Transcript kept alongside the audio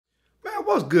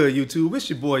What's good, YouTube? It's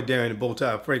your boy Darren, the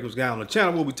Bowtie Fragrance Guy, on the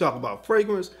channel where we talk about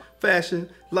fragrance, fashion,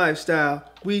 lifestyle.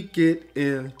 We get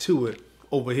into it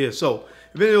over here. So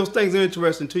if any of those things are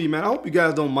interesting to you, man, I hope you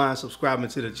guys don't mind subscribing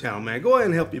to the channel, man. Go ahead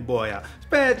and help your boy out.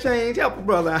 Spare change, help a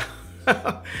brother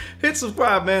out. Hit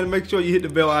subscribe, man, and make sure you hit the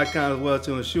bell icon as well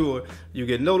to ensure you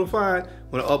get notified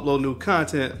when I upload new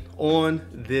content on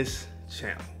this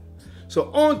channel. So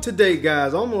on today,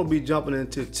 guys, I'm going to be jumping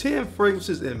into 10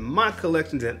 fragrances in my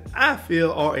collection that I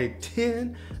feel are a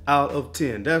 10 out of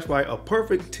 10. That's right, a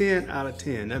perfect 10 out of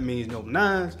 10. That means no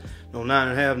 9s, no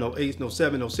 9.5, no 8s, no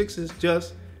 7, no 6s,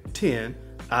 just 10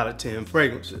 out of 10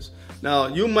 fragrances. Now,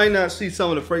 you might not see some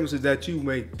of the fragrances that you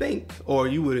may think or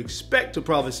you would expect to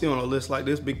probably see on a list like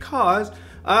this, because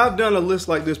I've done a list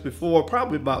like this before,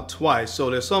 probably about twice. So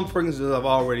there's some fragrances I've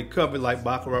already covered, like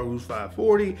Baccarat Rouge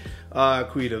 540,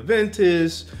 Acqu Di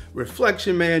Ventus,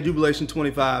 Reflection Man, Jubilation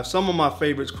 25, some of my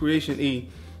favorites, Creation E.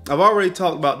 I've already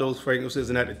talked about those fragrances,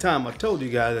 and at the time I told you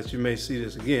guys that you may see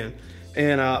this again.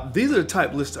 And these are the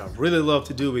type lists I really love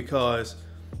to do, because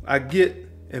I get,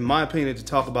 in my opinion, to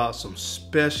talk about some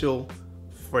special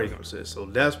fragrances. So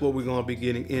that's what we're going to be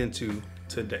getting into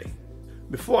today.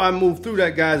 Before I move through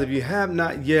that, guys, if you have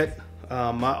not yet,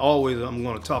 I'm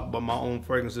going to talk about my own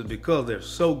fragrances because they're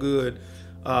so good.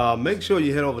 Make sure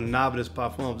you head over to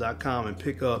NavitusParfums.com and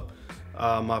pick up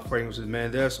my fragrances,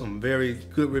 man. There's some very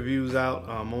good reviews out.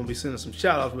 I'm going to be sending some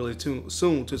shout outs really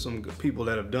soon to some good people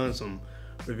that have done some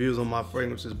reviews on my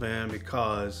fragrances, man,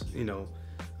 because, you know,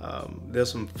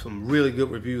 there's some really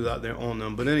good reviews out there on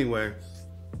them. But anyway,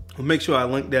 I'll make sure I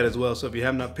link that as well. So if you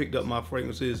have not picked up my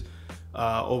fragrances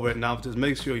over at Navitus,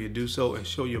 make sure you do so and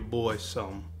show your boy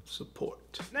some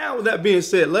support. Now, with that being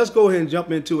said, let's go ahead and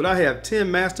jump into it. I have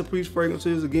 10 masterpiece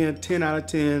fragrances, again, 10 out of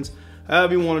 10s,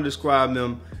 however you want to describe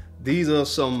them. These are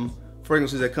some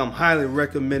fragrances that come highly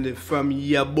recommended from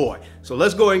your boy. So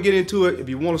let's go ahead and get into it. If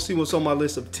you want to see what's on my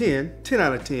list of 10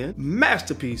 out of 10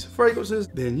 masterpiece fragrances,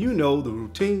 then you know the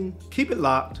routine. Keep it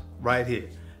locked right here.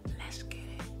 Let's get it.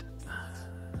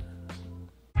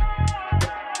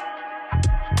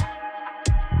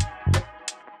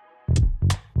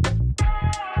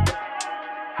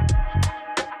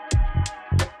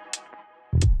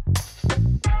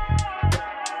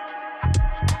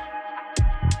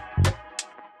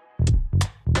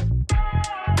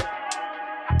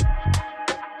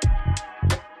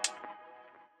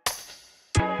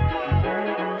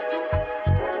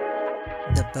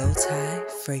 The Bowtie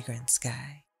Fragrance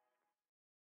Guy.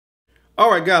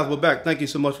 All right, guys, we're back. Thank you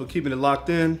so much for keeping it locked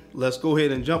in. Let's go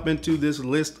ahead and jump into this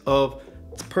list of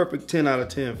perfect 10 out of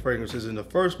 10 fragrances. And the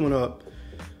first one up,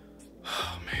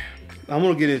 oh man, I'm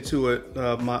gonna get into it,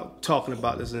 talking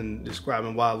about this and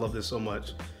describing why I love this so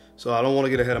much. So I don't want to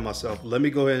get ahead of myself. Let me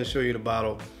go ahead and show you the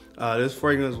bottle. This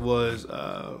fragrance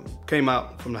came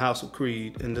out from the House of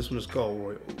Creed, and this one is called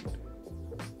Royal Oud.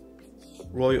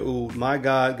 Royal Oud. My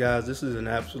God, guys, this is an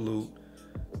absolute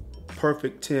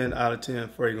perfect 10 out of 10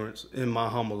 fragrance in my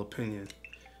humble opinion.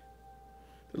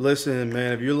 Listen,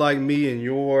 man, if you're like me and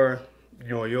your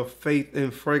faith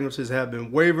in fragrances have been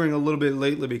wavering a little bit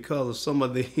lately because of some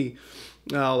of the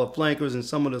flankers and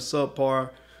some of the subpar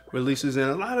releases, and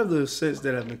a lot of the scents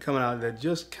that have been coming out that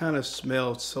just kind of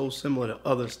smell so similar to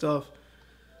other stuff,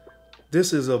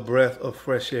 this is a breath of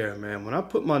fresh air, man. When I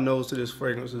put my nose to this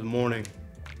fragrance this morning,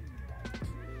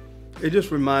 it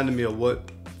just reminded me of what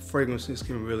fragrances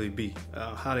can really be,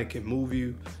 how they can move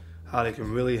you, how they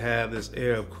can really have this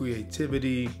air of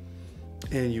creativity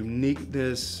and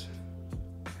uniqueness,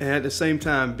 and at the same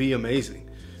time be amazing.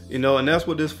 You know, and that's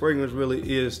what this fragrance really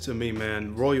is to me,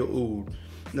 man. Royal Oud.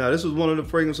 Now, this was one of the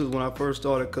fragrances when I first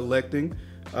started collecting.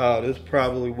 This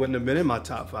probably wouldn't have been in my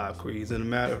top 5 creeds. As a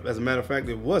matter of fact,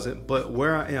 it wasn't. But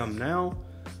where I am now,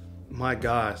 my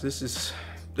gosh, this is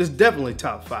definitely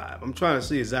top 5. I'm trying to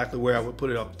see exactly where I would put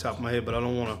it off the top of my head, but I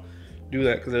don't want to do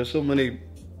that because there's so many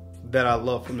that I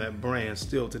love from that brand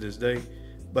still to this day.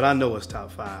 But I know it's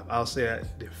top 5. I'll say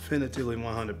that definitively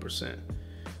 100%.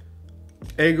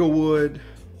 Egglewood,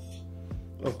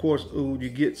 of course, Oud, you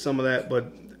get some of that,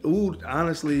 but Oud,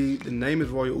 honestly, the name is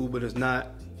Royal Oud, but it's not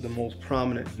the most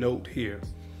prominent note here.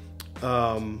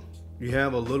 You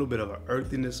have a little bit of an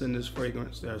earthiness in this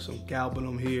fragrance. There's some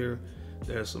galbanum here.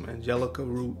 There's some angelica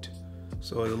root.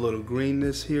 So there's a little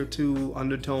greenness here too,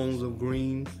 undertones of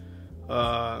green,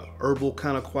 herbal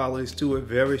kind of qualities to it,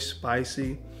 very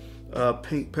spicy.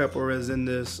 Pink pepper is in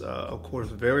this, of course,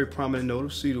 very prominent note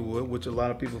of cedarwood, which a lot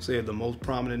of people say is the most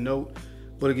prominent note.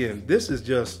 But again, this is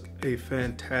just a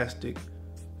fantastic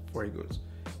fragrance.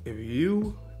 If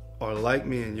you are like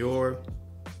me and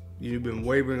you've been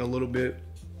wavering a little bit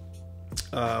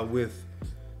with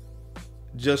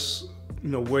just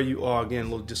where you are. Again, a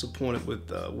little disappointed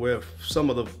with where some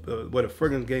of the where the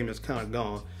fragrance game is kind of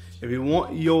gone. If you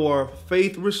want your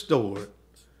faith restored,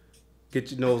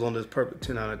 get your nose on this perfect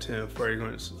 10 out of 10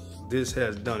 fragrance. This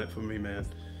has done it for me, man.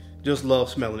 Just love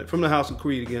smelling it. From the House of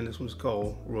Creed, again, this one's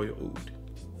called Royal Oud.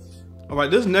 All right,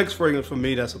 this next fragrance for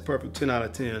me that's a perfect 10 out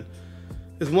of 10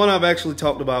 is one I've actually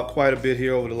talked about quite a bit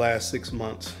here over the last 6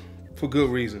 months for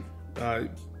good reason.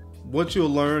 What you'll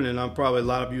learn, and a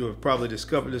lot of you have probably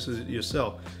discovered this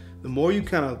yourself, the more you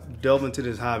kind of delve into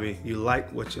this hobby, you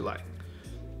like what you like.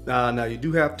 Now you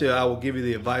do have to, I will give you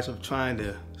the advice of trying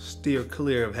to steer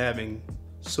clear of having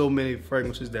so many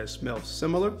fragrances that smell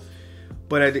similar.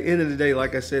 But at the end of the day,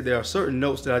 like I said, there are certain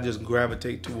notes that I just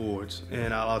gravitate towards.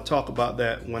 And I'll talk about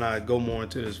that when I go more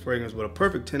into this fragrance. But a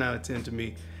perfect 10 out of 10 to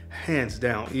me, hands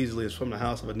down, easily, is from the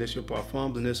house of Initial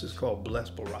Parfums. And this is called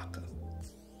Blessed Baraka.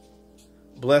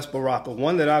 Blessed Baraka,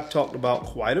 one that I've talked about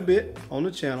quite a bit on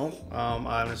the channel,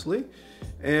 honestly.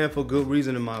 And for good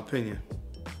reason, in my opinion.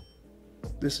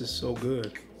 This is so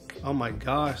good. Oh my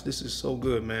gosh, this is so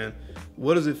good, man.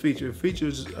 What does it feature? It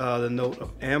features the note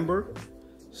of amber,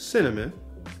 cinnamon,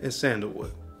 and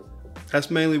sandalwood.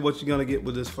 That's mainly what you're gonna get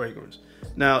with this fragrance.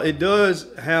 Now, it does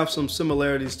have some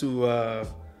similarities to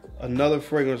another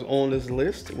fragrance on this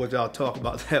list, which I'll talk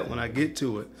about that when I get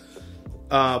to it.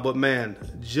 But man,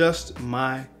 just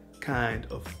my kind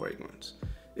of fragrance.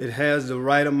 It has the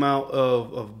right amount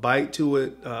of bite to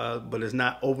it, but it's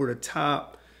not over the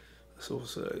top. So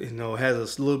it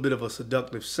has a little bit of a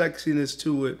seductive sexiness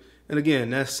to it. And again,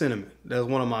 that's cinnamon. That's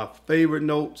one of my favorite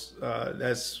notes.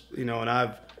 And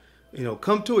I've,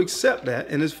 come to accept that,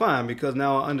 and it's fine because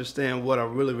now I understand what I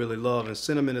really, really love. And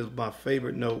cinnamon is my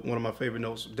favorite note, one of my favorite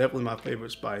notes, definitely my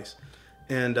favorite spice.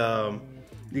 And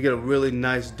you get a really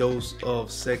nice dose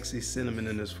of sexy cinnamon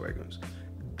in this fragrance.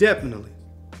 Definitely,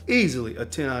 easily a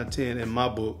 10 out of 10 in my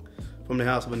book. From the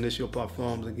house of Initial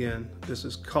Parfums. Again, this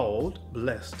is called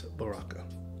Blessed Baraka.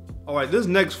 All right, this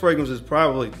next fragrance is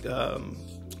probably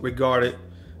regarded,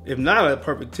 if not a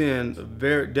perfect 10,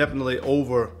 very definitely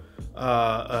over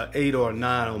an 8 or a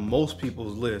 9 on most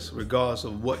people's lists, regardless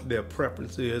of what their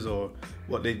preference is or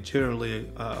what they generally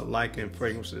like in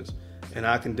fragrances. And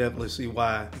I can definitely see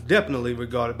why, definitely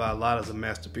regarded by a lot as a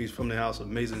masterpiece from the house of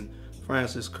Maison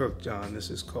Francis Kurkdjian. This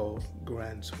is called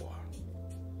Grand Soir.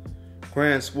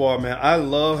 Grand Soir, man. I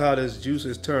love how this juice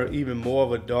has turned even more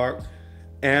of a dark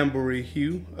ambery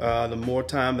hue. The more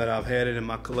time that I've had it in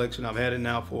my collection, I've had it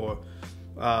now for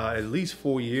at least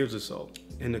 4 years or so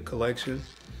in the collection.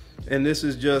 And this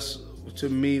is just, to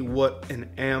me, what an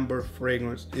amber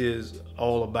fragrance is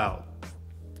all about,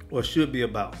 or should be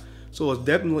about. So it's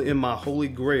definitely in my holy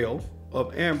grail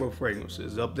of amber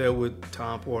fragrances, up there with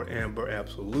Tom Ford Amber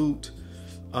Absolute.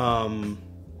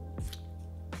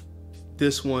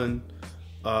 This one,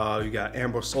 you got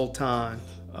Amber Sultan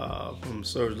from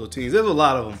Serge Lutens. There's a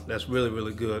lot of them that's really,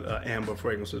 really good amber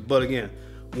fragrances. But again,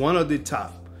 one of the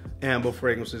top amber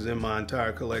fragrances in my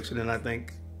entire collection, and I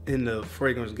think in the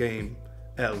fragrance game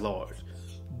at large.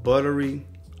 Buttery,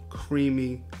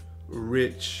 creamy,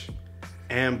 rich,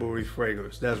 ambery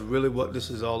fragrance. That's really what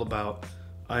this is all about.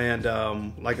 And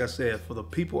like I said, for the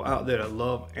people out there that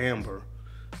love amber,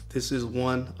 this is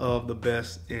one of the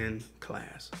best in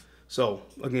class. So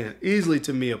again, easily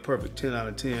to me a perfect 10 out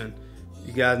of 10.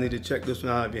 You guys need to check this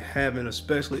one out if you haven't,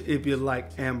 especially if you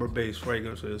like amber-based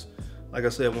fragrances. Like I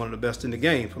said, one of the best in the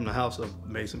game from the house of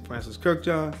Maison Francis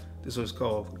Kurkdjian. This one's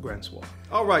called Grand Soir.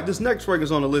 All right, this next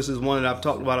fragrance on the list is one that I've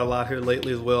talked about a lot here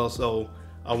lately as well, so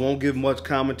I won't give much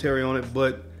commentary on it,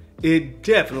 but it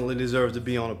definitely deserves to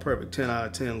be on a perfect 10 out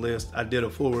of 10 list. I did a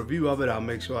full review of it. I'll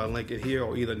make sure I link it here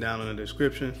or either down in the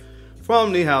description.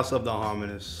 From the house of the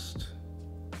Harmonist.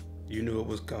 You knew it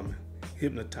was coming.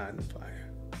 Hypnotizing Fire.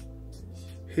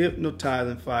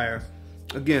 Hypnotizing Fire.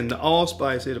 Again, the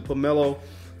allspice here, the pomelo.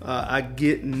 I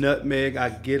get nutmeg, I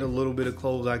get a little bit of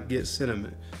cloves, I get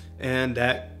cinnamon, and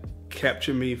that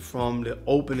captured me from the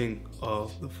opening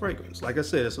of the fragrance. Like I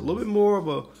said, it's a little bit more of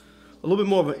an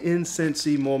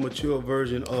incensey, more mature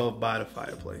version of By the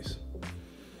Fireplace.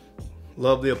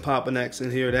 Love the Apopanax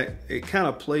in here. That it kind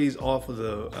of plays off of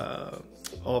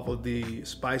the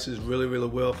spices really, really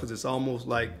well, because it's almost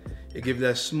like it gives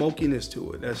that smokiness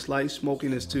to it, that slight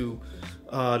smokiness to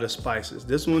the spices.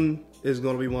 This one is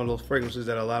going to be one of those fragrances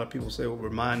that a lot of people say will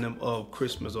remind them of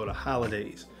Christmas or the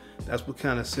holidays. That's what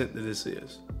kind of scent that this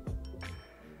is.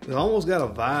 It almost got a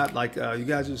vibe like you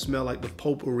guys just smell like the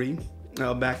potpourri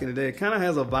back in the day. It kind of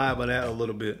has a vibe of that a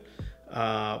little bit,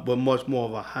 but much more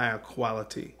of a higher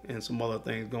quality and some other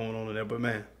things going on in there. But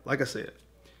man, like I said,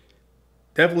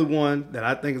 definitely one that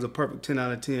I think is a perfect 10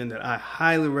 out of 10 that I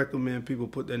highly recommend people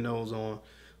put their nose on.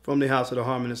 from the House of the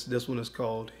Harmonists. This one is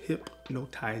called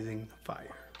Hypnotizing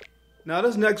Fire. Now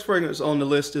this next fragrance on the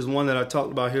list is one that I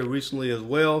talked about here recently as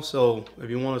well. So if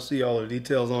you want to see all the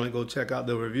details on it, go check out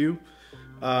the review.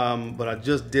 But I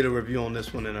just did a review on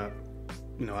this one,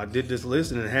 and I did this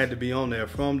list and it had to be on there.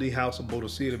 From the House of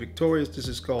Boadicea, the Victorious, this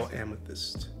is called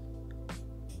Amethyst.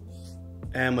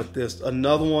 Amethyst,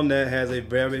 another one that has a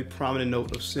very prominent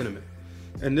note of cinnamon.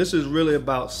 And this is really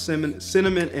about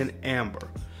cinnamon and amber.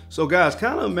 So guys,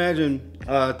 kind of imagine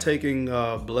taking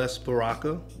Blessed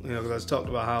Baraka, because I talked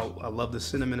about how I love the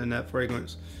cinnamon in that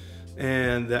fragrance,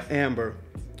 and the amber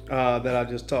that I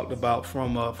just talked about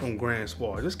from Grand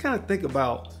Soir. Just kind of think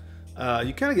about,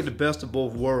 you kind of get the best of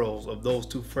both worlds of those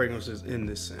two fragrances in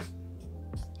this scent.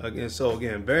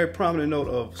 Again, very prominent note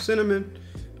of cinnamon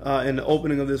in the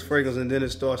opening of this fragrance, and then it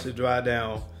starts to dry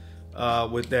down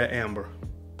with that amber.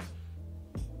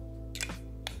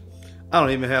 I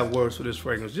don't even have words for this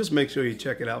fragrance. Just make sure you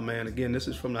check it out, man. Again, this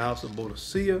is from the House of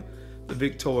Boadicea, the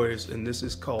Victorious, and this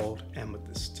is called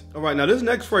Amethyst. All right, now this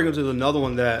next fragrance is another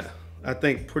one that I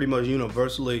think pretty much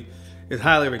universally is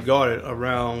highly regarded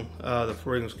around the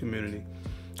fragrance community.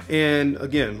 And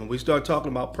again, when we start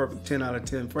talking about perfect 10 out of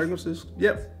 10 fragrances,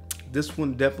 yep, this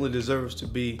one definitely deserves to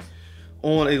be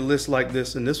on a list like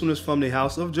this. And this one is from the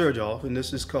House of Xerjoff, and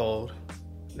this is called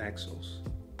Naxos.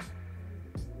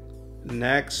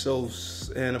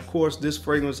 Naxos, and of course this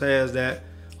fragrance has that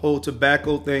whole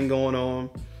tobacco thing going on,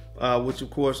 which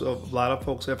of course a lot of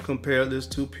folks have compared this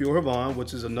to Pure Havane,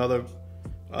 which is another,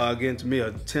 again to me,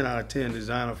 a 10 out of 10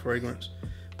 designer fragrance.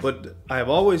 But I have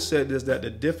always said this, that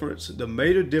the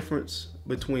major difference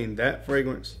between that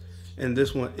fragrance and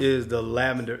this one is the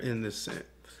lavender in this scent.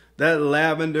 That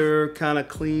lavender kind of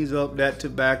cleans up that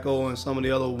tobacco and some of the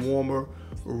other warmer,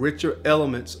 richer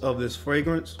elements of this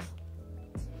fragrance,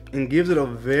 and gives it a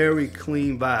very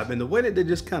clean vibe. And the way that they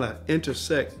just kind of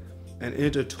intersect and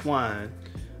intertwine,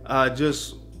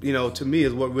 to me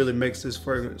is what really makes this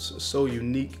fragrance so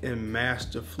unique and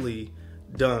masterfully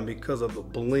done, because of the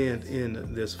blend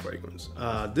in this fragrance.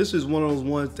 This is one of those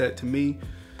ones that, to me,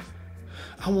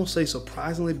 I won't say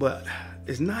surprisingly, but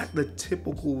it's not the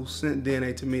typical scent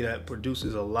DNA to me that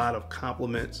produces a lot of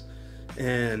compliments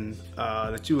and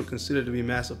that you would consider to be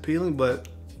mass appealing, but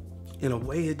in a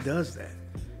way it does that.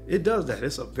 It does that.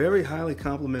 It's a very highly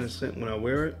complimented scent when I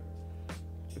wear it.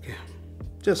 Again,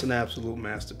 just an absolute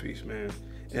masterpiece, man.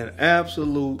 An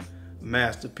absolute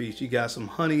masterpiece. You got some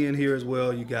honey in here as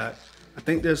well. You got, I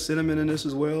think there's cinnamon in this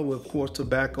as well, with of course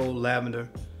tobacco, lavender.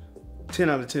 10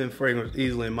 out of 10 fragrance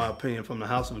easily, in my opinion, from the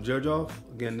House of Xerjoff.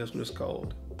 Again, this one is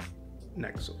called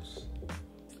Naxos.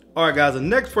 All right, guys, the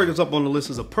next fragrance up on the list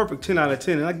is a perfect 10 out of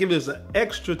 10, and I give this an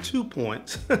extra 2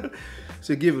 points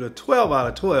to give it a 12 out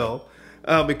of 12.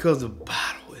 Because the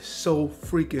bottle is so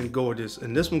freaking gorgeous.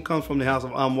 And this one comes from the House of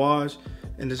Amouage,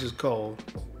 and this is called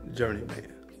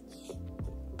Journeyman.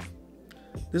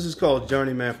 This is called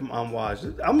Journeyman from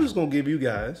Amouage. I'm just going to give you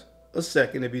guys a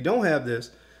second, if you don't have this,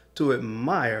 to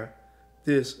admire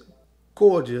this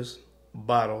gorgeous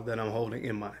bottle that I'm holding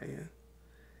in my hand.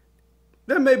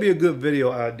 That may be a good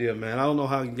video idea, man. I don't know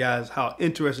how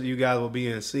interested you guys will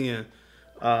be in seeing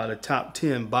the top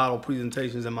 10 bottle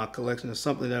presentations in my collection. Is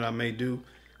something that I may do.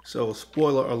 So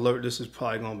spoiler alert, this is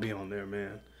probably going to be on there,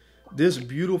 man. This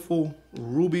beautiful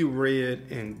ruby red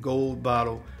and gold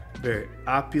bottle, very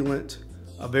opulent,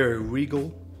 a very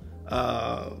regal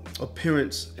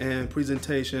appearance and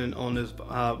presentation on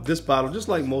this bottle, just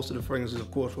like most of the fragrances,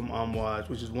 of course, from Amouage,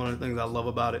 which is one of the things I love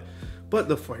about it. But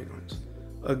the fragrance,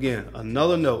 again,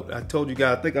 another note. I told you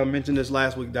guys, I think I mentioned this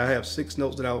last week, that I have 6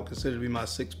 notes that I would consider to be my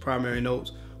 6 primary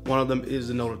notes. One of them is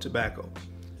the note of tobacco.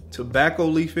 Tobacco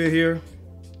leaf in here.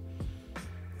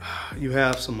 You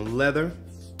have some leather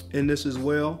in this as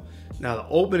well. Now the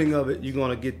opening of it, you're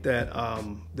gonna get that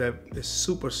that is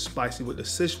super spicy with the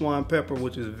Sichuan pepper,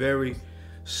 which is very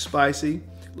spicy,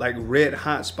 like red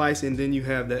hot spicy, and then you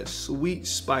have that sweet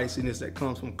spiciness that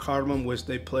comes from cardamom, which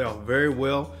they play off very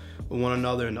well with one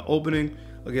another in the opening.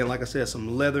 Again, like I said,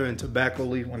 some leather and tobacco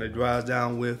leaf when it dries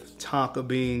down, with tonka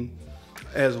bean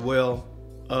as well.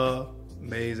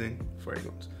 Amazing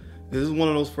fragrance. This is one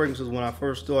of those fragrances when I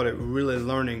first started really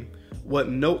learning what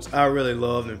notes I really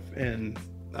loved and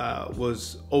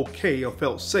was okay or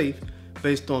felt safe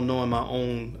based on knowing my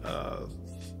own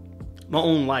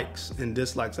likes and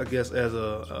dislikes, I guess, as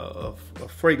a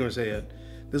fragrance head.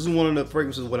 This is one of the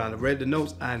fragrances when I read the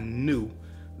notes, I knew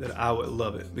that I would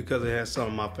love it because it has some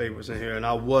of my favorites in here, and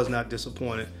I was not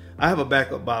disappointed. I have a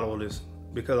backup bottle of this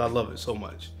because I love it so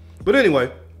much. But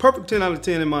anyway, perfect 10 out of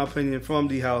 10 in my opinion from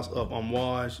the House of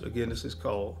Amouage. Again, this is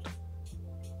called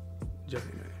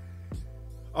Journeyman.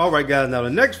 All right, guys. Now the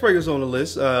next fragrance on the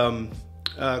list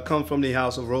comes from the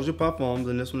house of Parfums,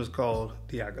 and this one is called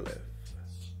Diaghilev.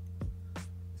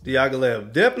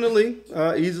 Diaghilev, definitely,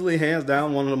 easily, hands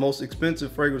down, one of the most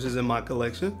expensive fragrances in my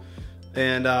collection.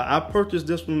 And I purchased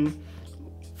this one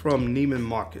from Neiman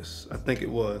Marcus, I think it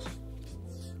was.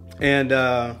 And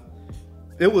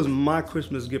it was my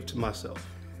Christmas gift to myself.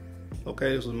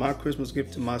 Okay, this was my Christmas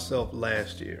gift to myself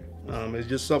last year. It's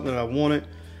just something that I wanted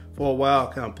for a while.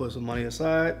 I kind of put some money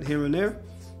aside here and there.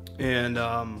 And,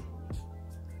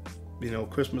 you know,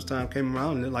 Christmas time came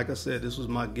around. And like I said, this was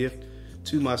my gift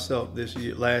to myself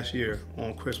last year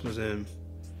on Christmas. And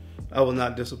I was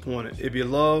not disappointed. If you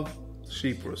love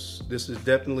Chypres, this is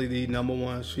definitely the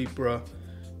 #1 Chypre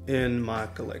in my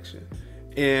collection.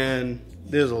 And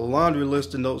there's a laundry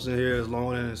list of notes in here as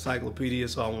long as an encyclopedia,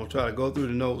 so I won't try to go through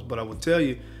the notes, but I will tell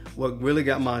you what really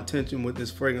got my attention with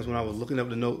this fragrance when I was looking up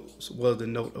the notes was the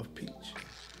note of peach.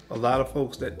 A lot of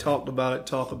folks that talked about it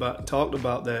talked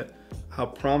about that, how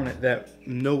prominent that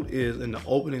note is in the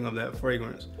opening of that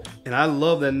fragrance. And I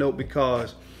love that note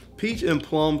because peach and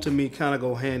plum to me kind of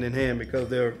go hand in hand, because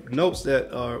they're notes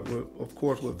that are, of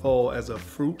course, would fall as a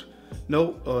fruit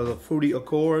note or a fruity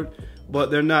accord,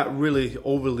 but they're not really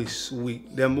overly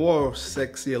sweet. They're more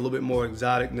sexy, a little bit more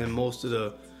exotic than most of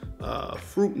the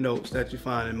fruit notes that you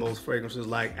find in most fragrances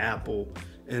like apple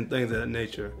and things of that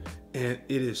nature. And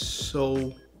it is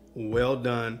so well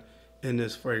done in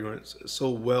this fragrance, so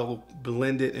well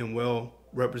blended and well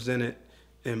represented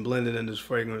and blended in this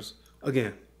fragrance.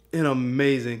 Again, an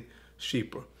amazing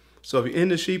Chypre. So if you're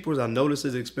into Chypres, I know this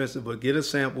is expensive, but get a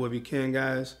sample if you can,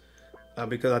 guys.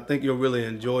 Because I think you'll really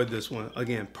enjoy this one.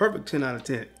 Again, perfect 10 out of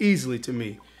 10, easily to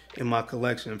me, in my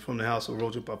collection from the house of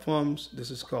Parfums.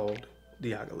 This is called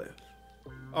Diaghilev.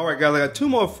 All right, guys, I got 2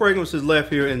 more fragrances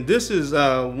left here, and this is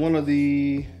one of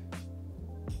the,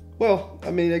 well,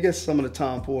 I mean, I guess some of the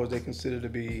Tom Fords they consider to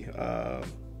be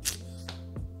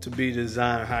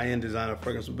designer, high-end designer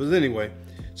fragrances. But anyway,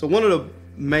 so one of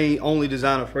the only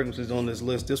designer fragrances on this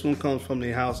list. This one comes from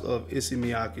the house of Issey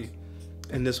Miyake,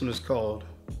 and this one is called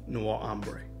Noir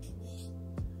Ombre.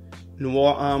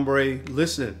 Noir Ombre,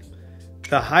 listen,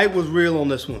 the hype was real on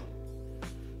this one.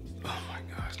 Oh my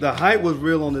gosh, the hype was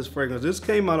real on this fragrance. This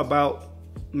came out about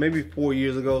maybe 4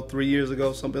 years ago, 3 years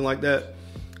ago, something like that.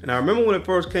 And I remember when it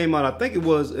first came out, I think it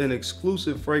was an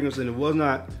exclusive fragrance, and it was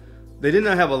not, they did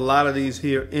not have a lot of these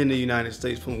here in the United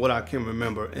States from what I can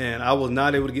remember. And I was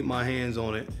not able to get my hands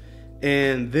on it.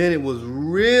 And then it was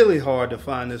really hard to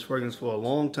find this fragrance for a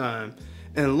long time.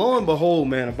 And lo and behold,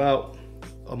 man, about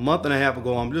a month and a half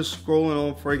ago, I'm just scrolling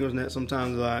on FragranceNet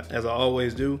sometimes as I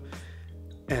always do.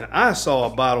 And I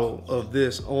saw a bottle of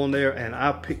this on there, and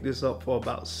I picked this up for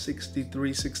about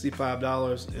 $63,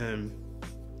 $65. And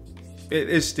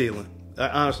it's stealing.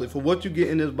 Honestly, for what you get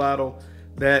in this bottle,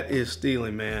 that is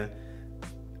stealing, man.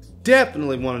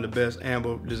 Definitely one of the best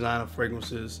amber designer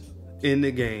fragrances in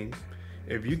the game.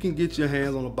 If you can get your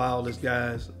hands on a bottle of this,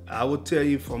 guys, I would tell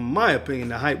you, from my opinion,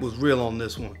 the hype was real on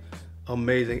this one.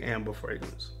 Amazing amber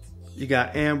fragrance. You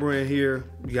got amber in here,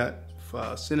 you got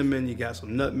cinnamon, you got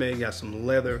some nutmeg, you got some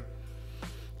leather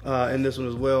in this one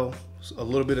as well. A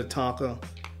little bit of tonka.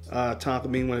 Tonka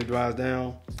bean when it dries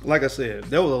down. Like I said,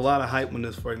 there was a lot of hype when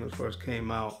this fragrance first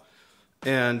came out.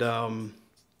 And I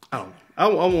don't know. I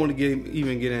want to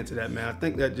even get into that, man. I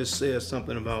think that just says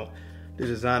something about the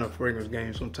designer fragrance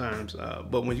game sometimes.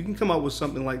 But when you can come out with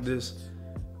something like this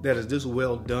that is this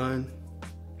well done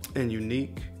and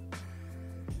unique,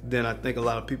 then I think a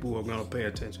lot of people are going to pay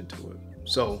attention to it.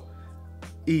 So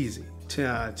easy 10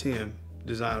 out of 10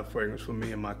 designer fragrance for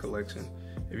me in my collection.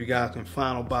 If you guys can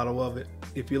find a bottle of it,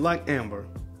 if you like amber,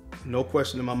 no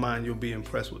question in my mind you'll be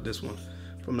impressed with this one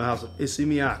from the house of Issey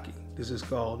Miyake. This is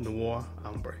called Noir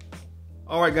Ombre.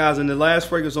 All right, guys, and the last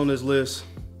fragrance on this list,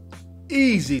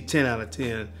 easy 10 out of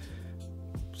 10.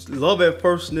 Love at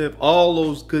first sniff, all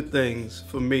those good things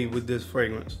for me with this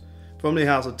fragrance from the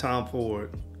house of Tom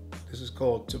Ford. This is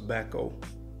called Tobacco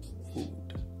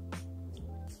Oud.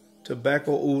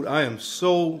 Tobacco Oud. I am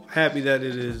so happy that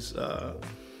it is,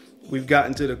 we've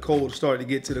gotten to the cold, started to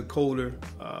get to the colder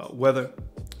weather,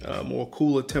 more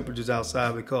cooler temperatures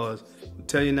outside, because I'll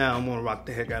tell you now, I'm gonna rock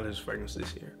the heck out of this fragrance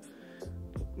this year.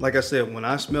 Like I said, when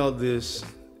I smelled this,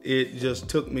 it just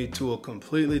took me to a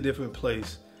completely different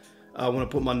place when I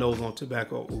put my nose on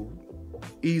Tobacco Oud.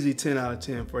 Easy 10 out of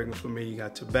 10 fragrance for me. You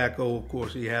got tobacco, of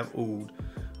course, you have oud.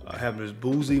 Having this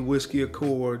boozy whiskey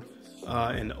accord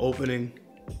in the opening.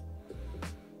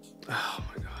 Oh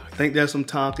my God. I think there's some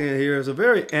tonka in here. There's a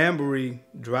very ambery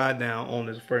dry down on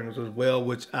this fragrance as well,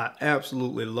 which I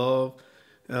absolutely love.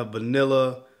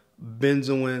 Vanilla,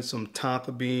 benzoin, some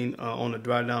tonka bean on the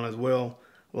dry down as well.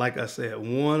 like I said,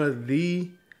 one of the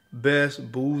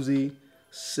best boozy,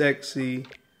 sexy,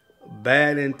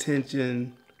 bad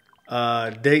intention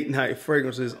date night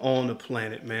fragrances on the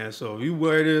planet, man. So if you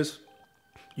wear this,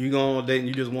 you go on a date and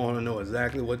you just want to know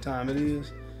exactly what time it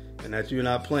is and that you're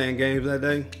not playing games that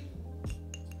day,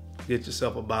 get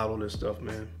yourself a bottle of this stuff,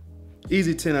 man.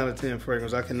 Easy 10 out of 10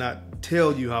 fragrance. I cannot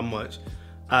tell you how much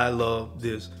I love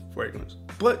this fragrance,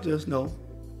 but just know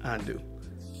I do.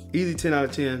 Easy 10 out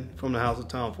of 10 from the House of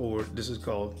Tom Ford. This is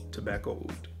called Tobacco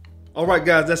Oud. All right,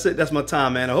 guys, that's it. That's my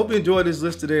time, man. I hope you enjoyed this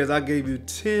list today as I gave you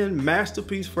 10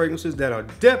 masterpiece fragrances that are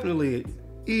definitely,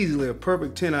 easily a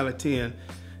perfect 10 out of 10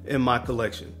 in my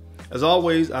collection. As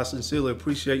always, I sincerely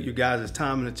appreciate you guys'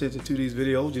 time and attention to these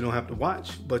videos. You don't have to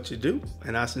watch, but you do,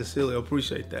 and I sincerely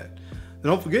appreciate that. And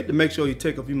don't forget to make sure you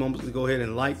take a few moments to go ahead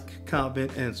and like,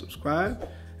 comment, and subscribe.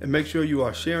 And make sure you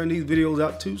are sharing these videos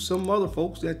out to some other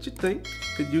folks that you think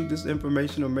could use this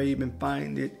information or may even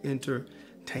find it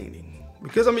entertaining.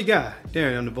 Because I'm your guy,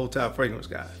 Darren, I'm the bow tie fragrance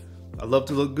guy. I love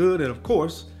to look good, and of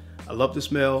course, I love to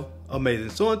smell amazing.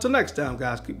 So until next time,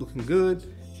 guys, keep looking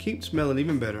good, keep smelling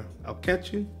even better. I'll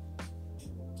catch you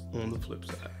on the flip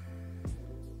side.